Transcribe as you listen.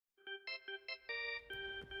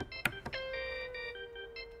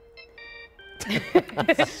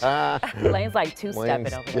Lane's like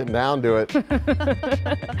two-stepping over there. Getting down to it.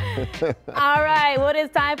 All right, well,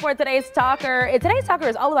 it's time for today's talker. Today's talker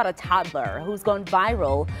is all about a toddler who's gone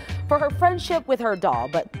viral for her friendship with her doll.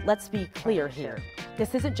 But let's be clear here.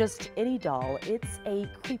 This isn't just any doll, it's a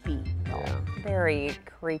creepy doll. Yeah. Very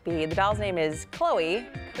creepy. The doll's name is Chloe.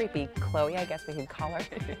 Creepy Chloe, I guess we could call her.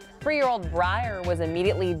 3-year-old Briar was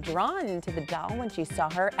immediately drawn to the doll when she saw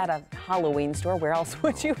her at a Halloween store. Where else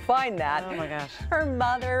would you find that? Oh my gosh. Her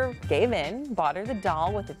mother gave in, bought her the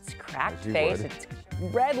doll with its cracked As you face, would. its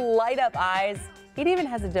red light-up eyes. It even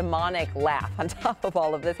has a demonic laugh on top of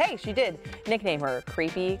all of this. Hey, she did nickname her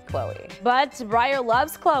Creepy Chloe. But Briar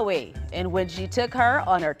loves Chloe, and when she took her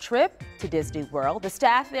on her trip to Disney World, the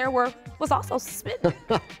staff there was also smitten.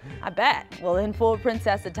 I bet. Well, in full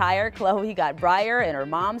princess attire, Chloe got Briar and her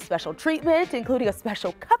mom special treatment, including a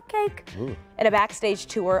special cupcake and a backstage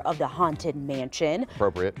tour of the Haunted Mansion.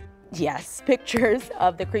 Appropriate. Yes, pictures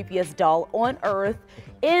of the creepiest doll on Earth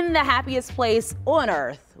in the happiest place on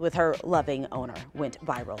Earth with her loving owner went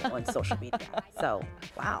viral on social media. So,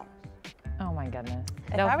 wow. Oh my goodness.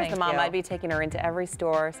 If I was the mom, I'd be taking her into every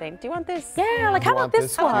store saying, do you want this? Yeah, like how about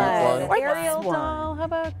this one? Or Or Ariel this one? doll? How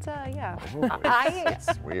about, yeah.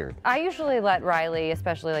 It's weird. I usually let Riley,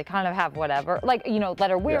 especially, like, kind of have whatever, like, you know, let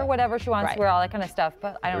her wear whatever she wants to wear, all that kind of stuff.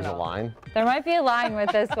 But I don't There's know. a line. There might be a line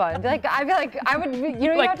with this one. Like, I feel like I would, you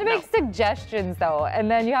know, you have to make suggestions though, and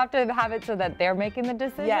then you have to have it so that they're making the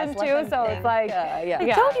decision Yes, let too. them So think. it's like,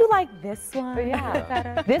 Like, don't you like this one? Yeah.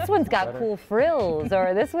 better? This one's got cool frills,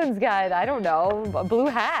 or this one's got, I don't know, a blue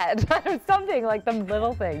hat, something like the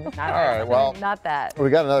little things. All right, well, Not that. we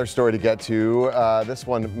got another story to get to. This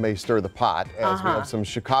one may stir the pot as we have some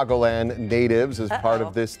Chicagoland natives as part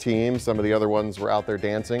of this team. Some of the other ones were out there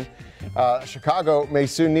dancing. Chicago may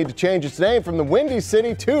soon need to change its name from the Windy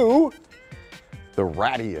City to the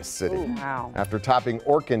Rattiest City. Ooh, wow. After topping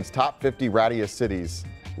Orkin's top 50 rattiest cities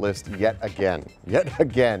list yet again. Yet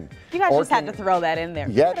again. You guys just had to throw that in there.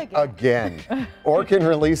 Yet again. Orkin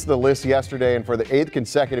released the list yesterday, and for the 8th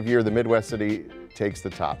consecutive year, the Midwest city takes the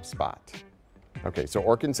top spot. Okay, so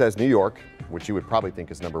Orkin says New York, which you would probably think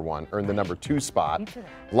is number 1, earned the number 2 spot.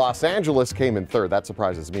 Los Angeles came in 3rd. That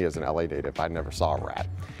surprises me as an LA native. I never saw a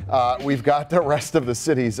rat. We've got the rest of the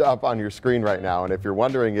cities up on your screen right now, and if you're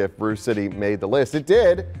wondering if Bruce City made the list, it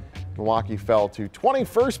did. Milwaukee fell to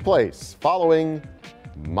 21st place, following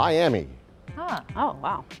Miami. Huh. Oh,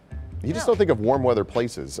 wow. You just don't think of warm weather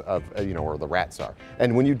places of, you know, where the rats are.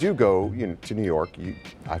 And when you do go to New York,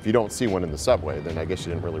 if you don't see one in the subway, then I guess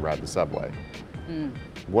you didn't really ride the subway.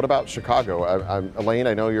 What about Chicago? Elaine,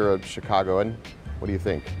 I know you're a Chicagoan. What do you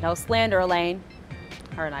think? No slander, Elaine.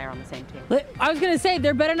 Her and I are on the same team. I was going to say,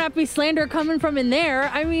 there better not be slander coming from in there.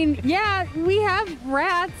 I mean, yeah, we have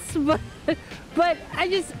rats, but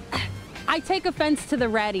I take offense to the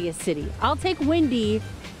rattiest city. I'll take Windy,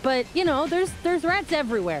 but you know, there's rats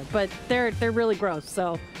everywhere, but they're really gross.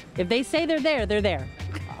 So if they say they're there, they're there.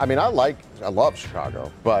 I mean, I love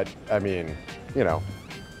Chicago, but I mean, you know,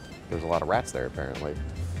 there's a lot of rats there apparently.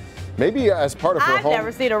 Maybe as part of her I've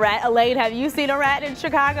never seen a rat. Elaine, have you seen a rat in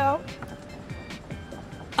Chicago?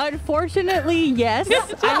 Unfortunately, yes,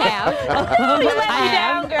 I have. You let me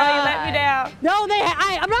down, girl. You let me down. No,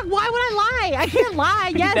 I'm not. Why would I lie? I can't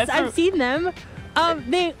lie. Yes, I've seen them.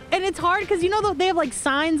 And it's hard because you know they have like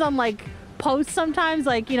signs on like posts sometimes,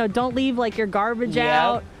 like you know, don't leave like your garbage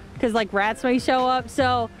out because like rats may show up.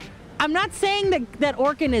 So I'm not saying that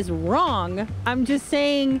Orkin is wrong. I'm just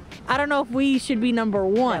saying I don't know if we should be number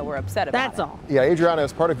 1. Yeah, we're upset about That's it. all. Yeah, Adriana,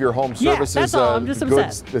 as part of your home services, that's all. I'm just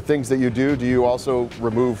goods, upset. the things that you do you also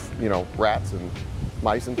remove, you know, rats and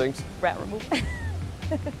mice and things? Rat removal.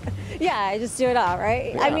 Yeah, I just do it all,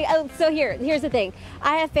 right? Yeah. I mean, so here's the thing.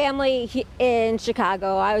 I have family in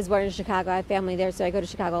Chicago. I was born in Chicago. I have family there, so I go to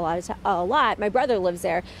Chicago a lot. My brother lives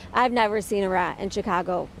there. I've never seen a rat in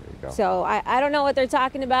Chicago. So I don't know what they're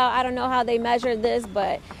talking about. I don't know how they measured this,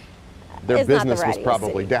 but Their it's not the business was rattiest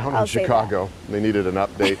probably city. down I'll in say that. Chicago. They needed an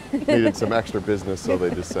update, needed some extra business, so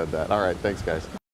they just said that. All right, thanks, guys.